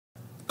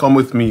Come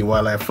with me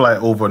while I fly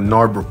over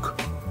Norbrook.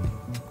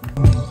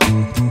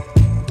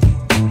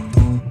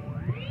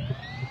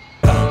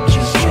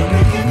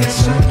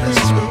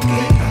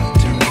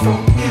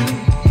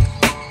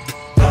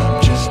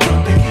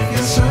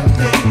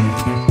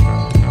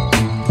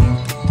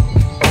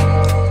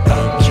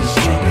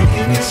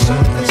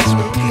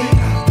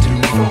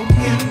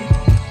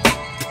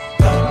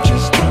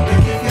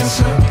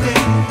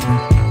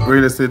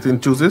 Real estate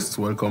enthusiasts,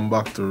 welcome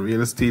back to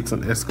Real Estate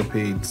and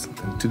Escapades.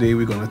 And today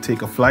we're going to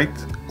take a flight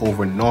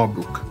over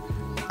Norbrook,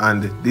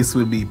 and this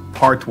will be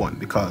part one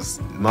because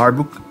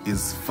Norbrook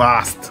is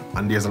vast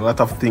and there's a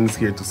lot of things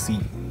here to see,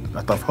 a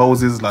lot of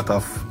houses, a lot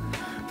of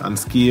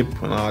landscape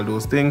and all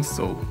those things.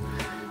 So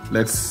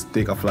let's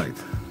take a flight.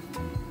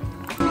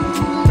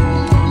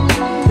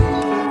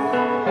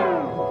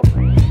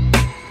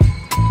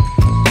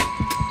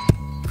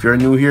 If you're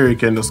new here, you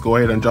can just go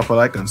ahead and drop a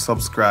like and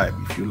subscribe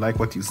if you like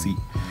what you see.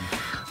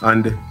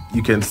 And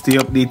you can stay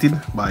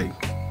updated by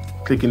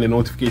clicking the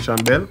notification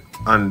bell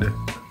and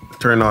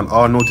turn on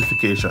all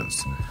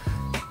notifications.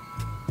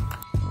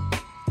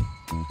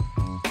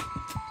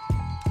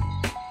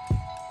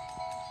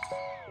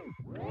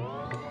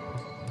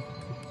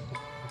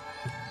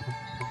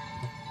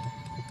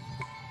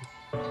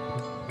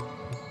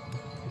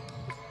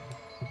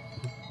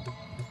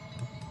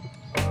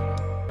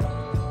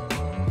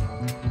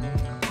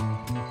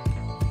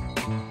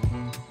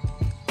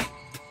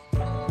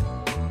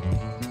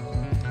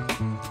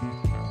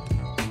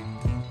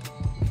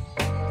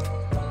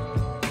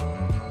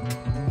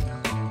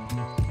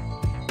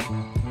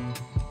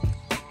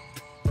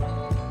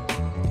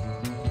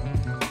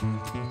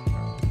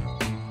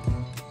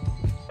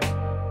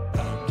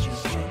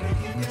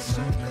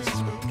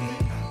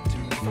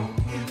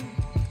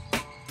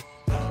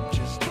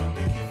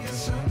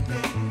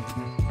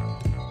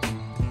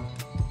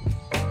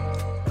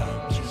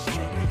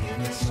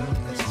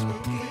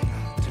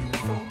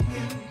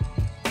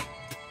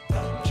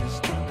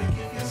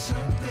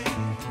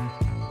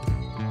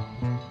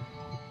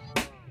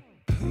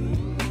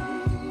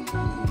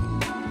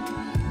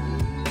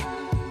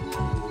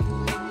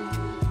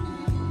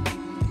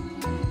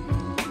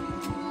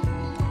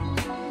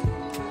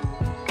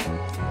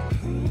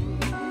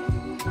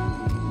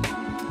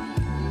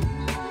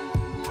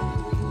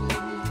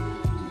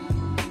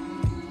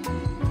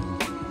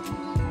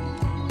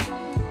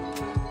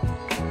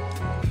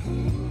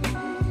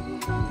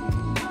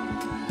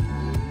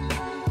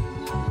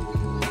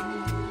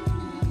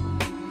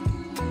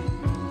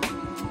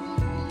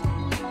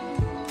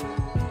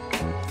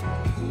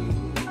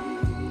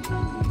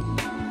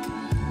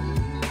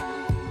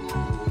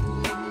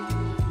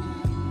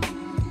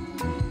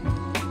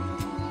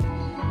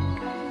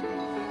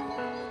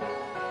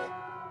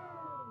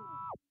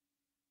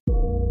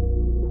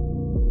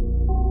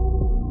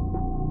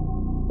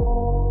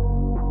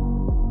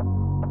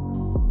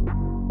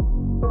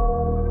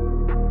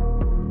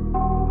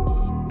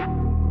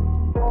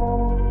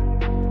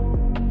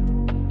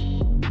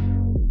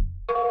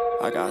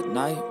 I got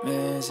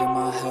nightmares in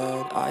my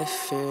head, I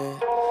fear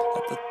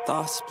that the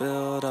thoughts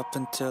build up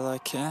until I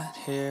can't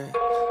hear,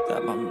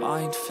 that my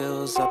mind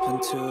fills up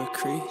into a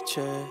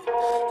creature,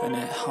 and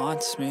it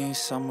haunts me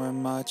somewhere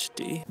much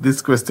deep.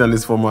 This question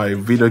is for my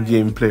video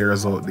game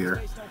players out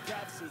there.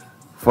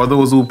 For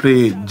those who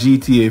play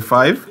GTA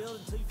 5,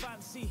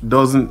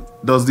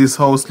 does this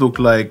house look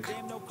like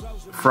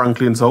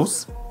Franklin's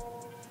house?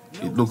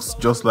 It looks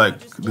just like,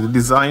 the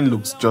design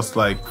looks just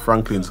like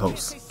Franklin's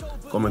house.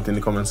 Comment in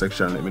the comment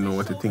section, let me know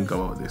what you think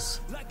about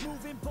this.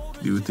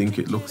 Do you think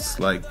it looks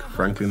like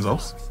Franklin's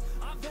house?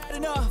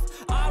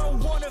 I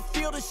don't wanna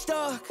feel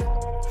stuck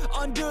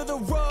under the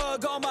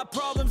rug, all my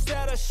problems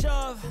that I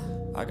shove.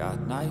 I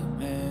got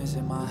nightmares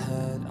in my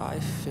head, I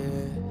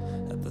fear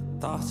that the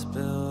thoughts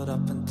build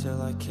up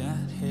until I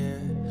can't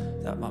hear,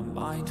 that my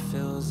mind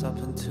fills up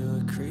into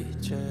a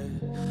creature,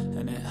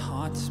 and it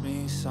haunts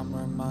me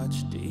somewhere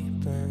much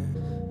deeper.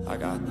 I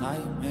got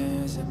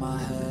nightmares in my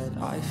head,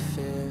 I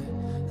fear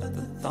that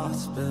the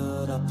thoughts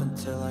build up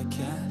until I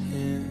can't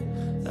hear,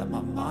 that my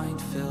mind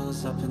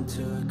fills up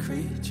into a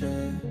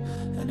creature,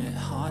 and it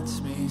haunts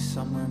me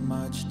somewhere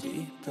much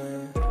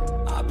deeper.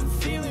 I've been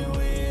feeling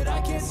weird, I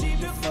can't seem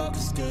to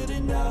focus good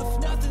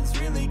enough. Nothing's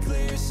really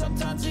clear,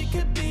 sometimes it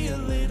could be a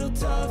little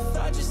tough.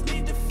 I just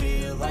need to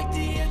feel like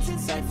the end's in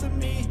sight for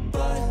me,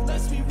 but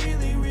let's be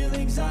really real,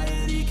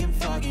 anxiety can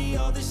foggy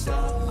all this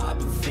stuff. I've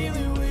been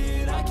feeling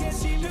weird, I can't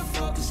seem to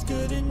focus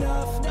good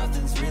enough.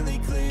 Nothing's really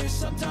clear,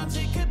 sometimes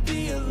it could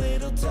be a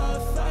little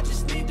tough. I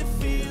just need to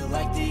feel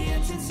like the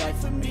end's in sight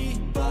for me,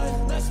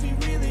 but let's be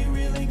really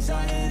real,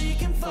 anxiety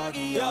can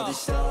foggy all this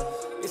stuff.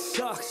 It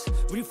sucks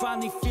when you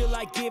finally feel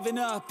like giving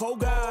up. Oh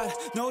God,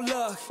 no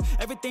luck.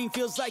 Everything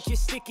feels like you're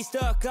sticky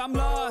stuck. I'm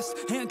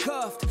lost,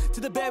 handcuffed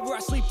to the bed where I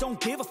sleep. Don't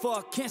give a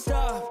fuck, can't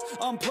stop.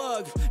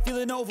 Unplug,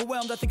 feeling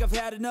overwhelmed. I think I've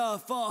had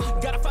enough.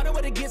 Gotta find a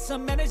way to get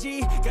some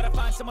energy. Gotta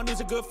find someone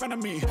who's a good friend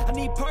of me. I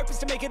need purpose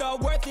to make it all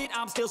worth it.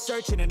 I'm still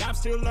searching and I'm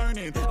still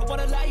learning. I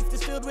want a life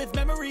that's filled with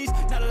memories,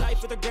 not a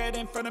life with regret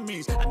in front of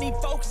me. I need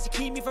focus to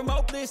keep me from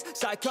hopeless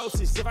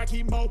psychosis if I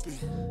keep moping.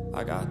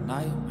 I got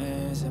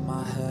nightmares in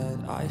my head.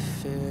 I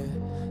fear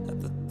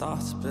that the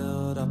thoughts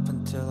build up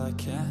until I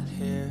can't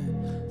hear,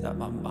 that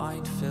my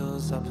mind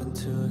fills up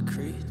into a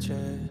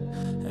creature,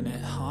 and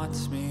it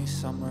haunts me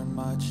somewhere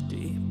much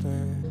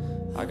deeper.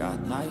 I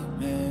got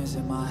nightmares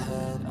in my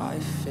head. I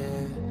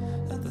fear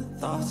that the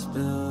thoughts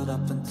build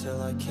up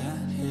until I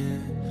can't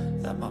hear,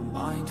 that my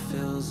mind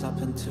fills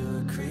up into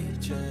a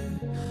creature,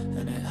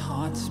 and it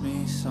haunts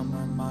me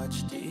somewhere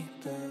much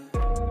deeper.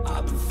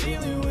 I've been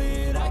feeling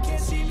weird, I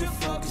can't seem to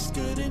focus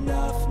good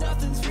enough.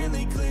 Nothing's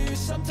really clear,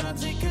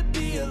 sometimes it could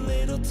be a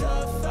little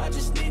tough. I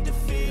just need to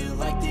feel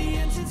like the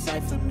end's in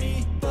sight for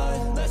me, but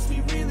let's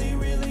be really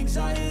real,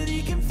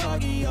 anxiety can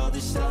foggy all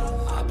this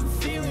stuff. I've been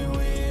feeling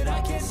weird,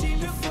 I can't seem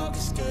to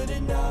focus good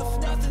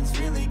enough. Nothing's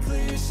really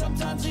clear,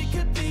 sometimes it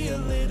could be a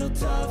little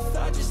tough.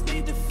 I just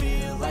need to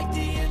feel like the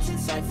end's in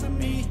sight for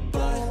me,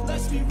 but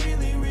let's be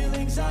really real,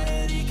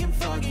 anxiety can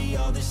foggy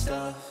all this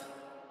stuff.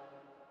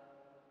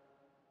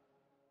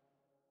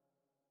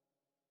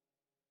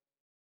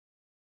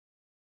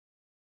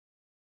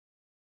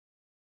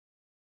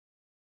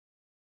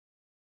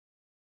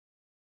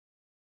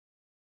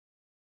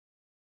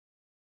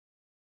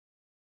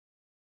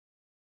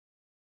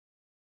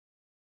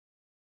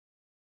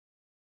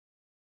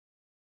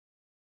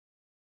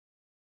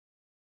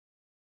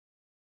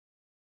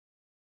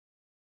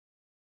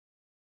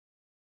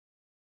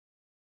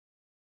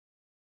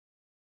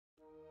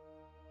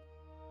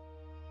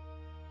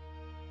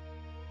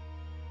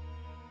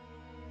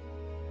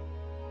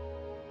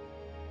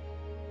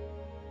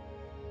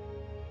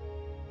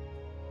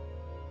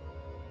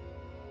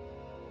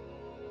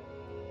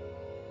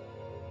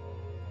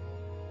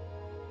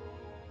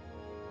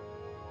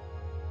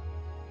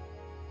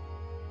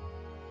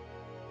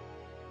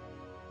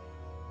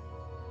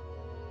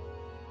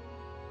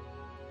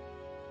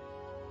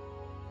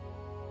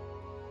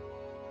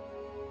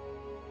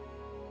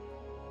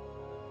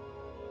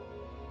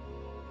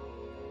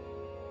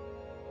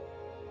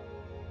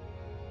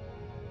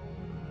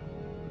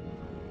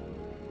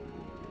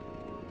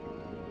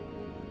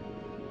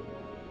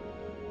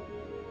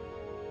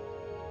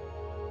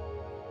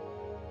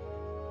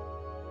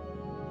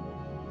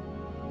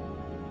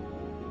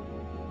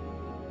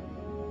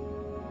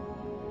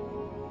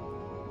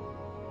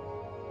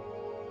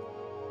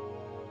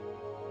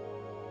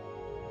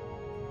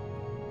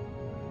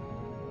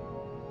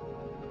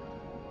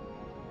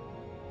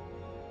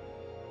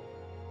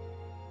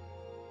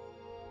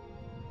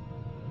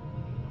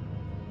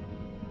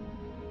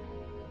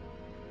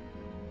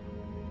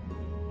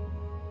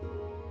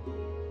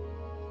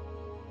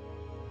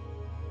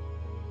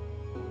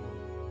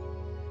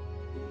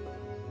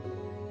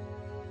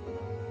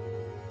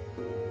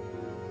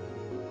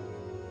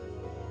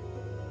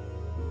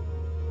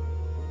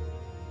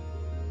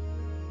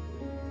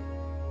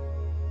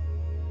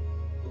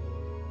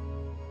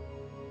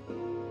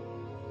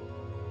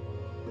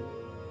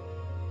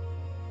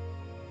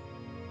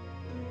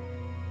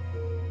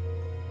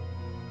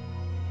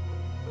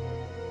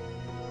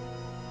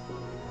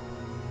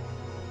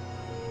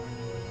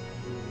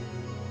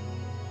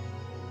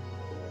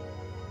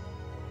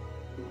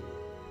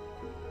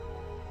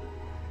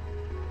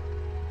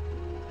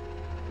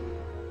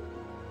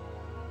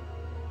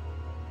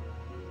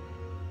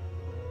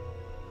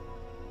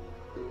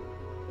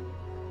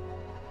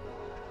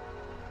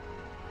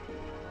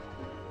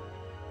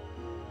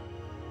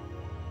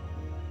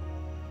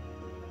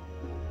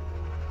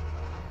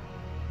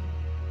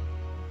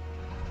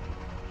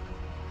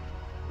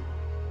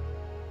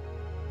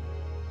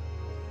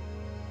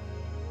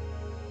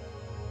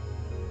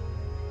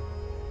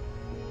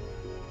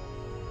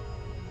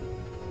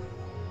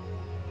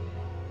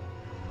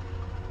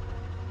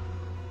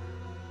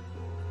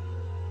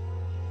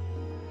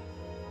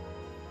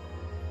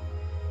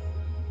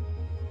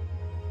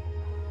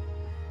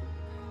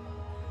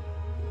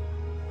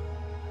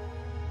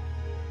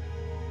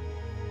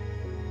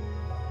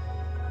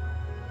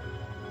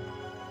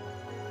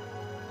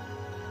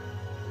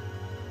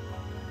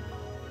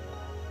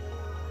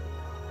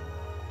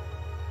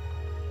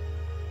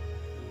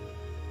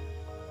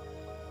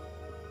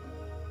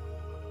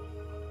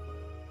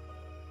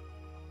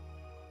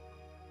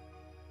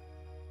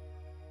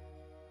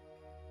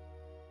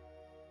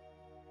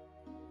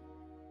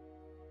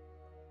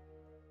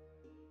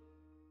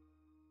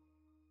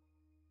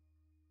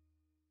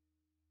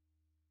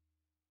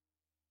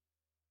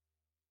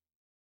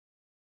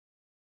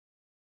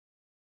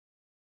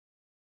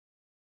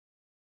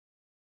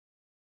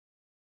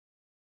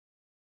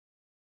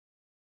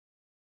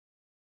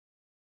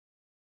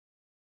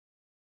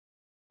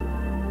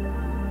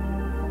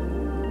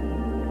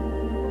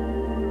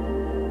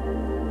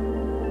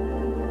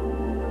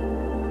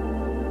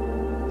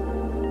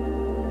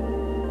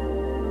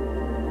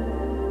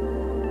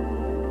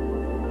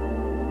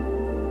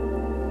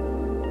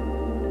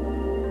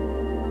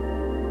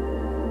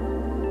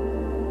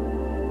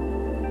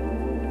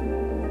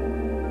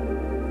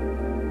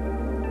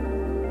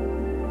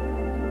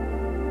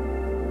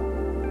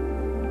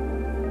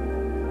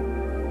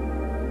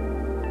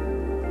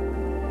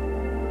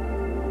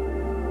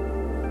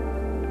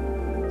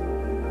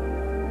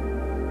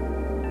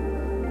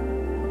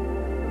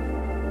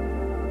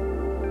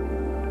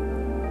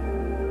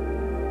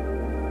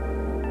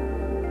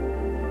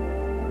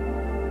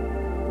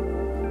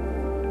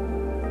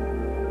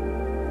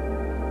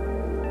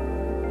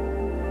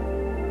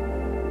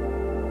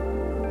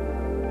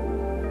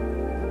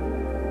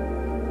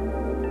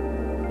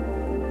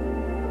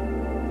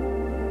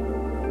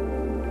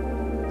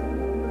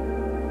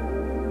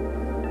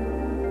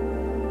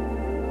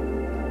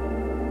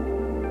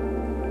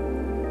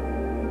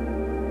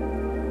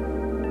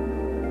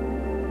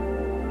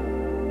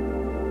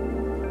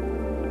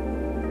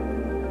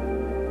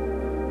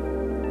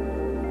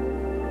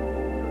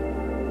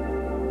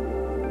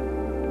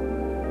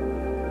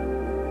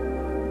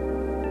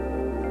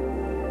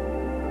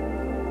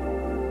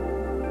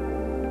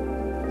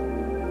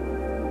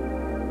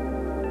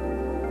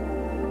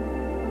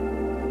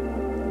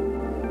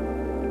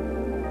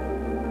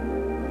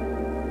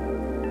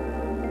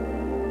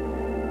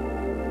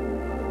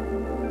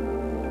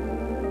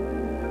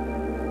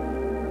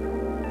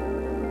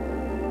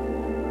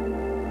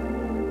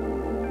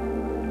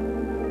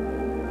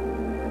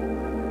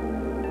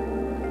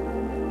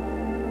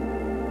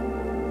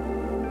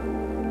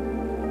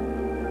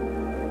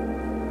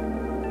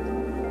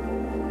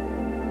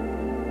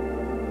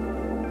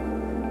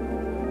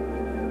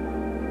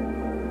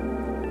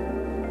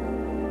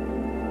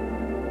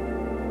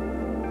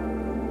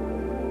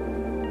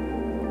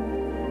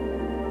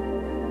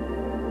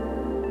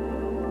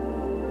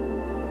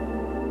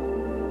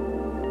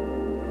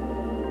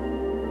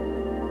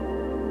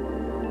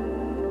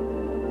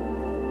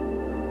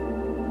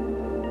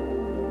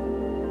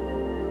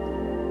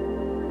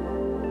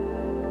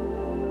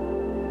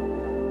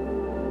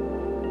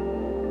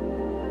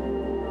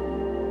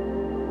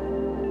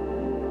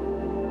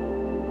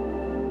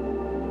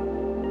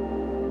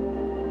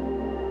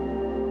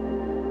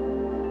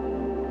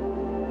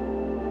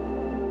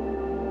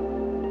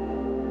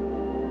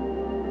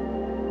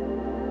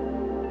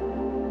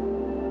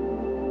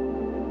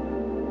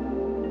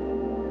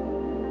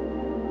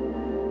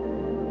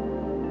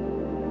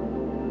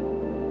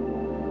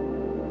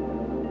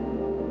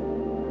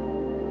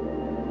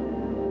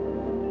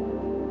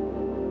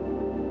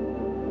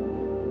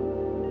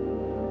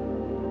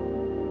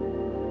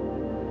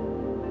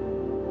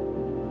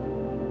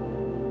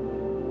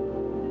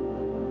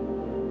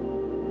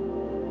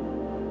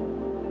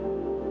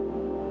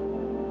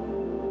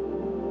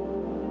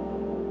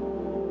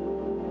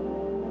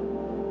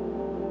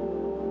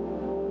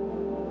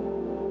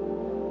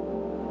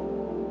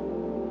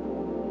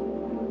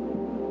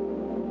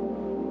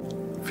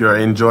 you're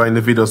enjoying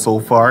the video so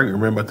far,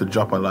 remember to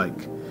drop a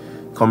like.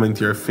 Comment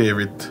your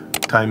favorite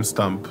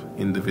timestamp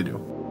in the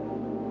video.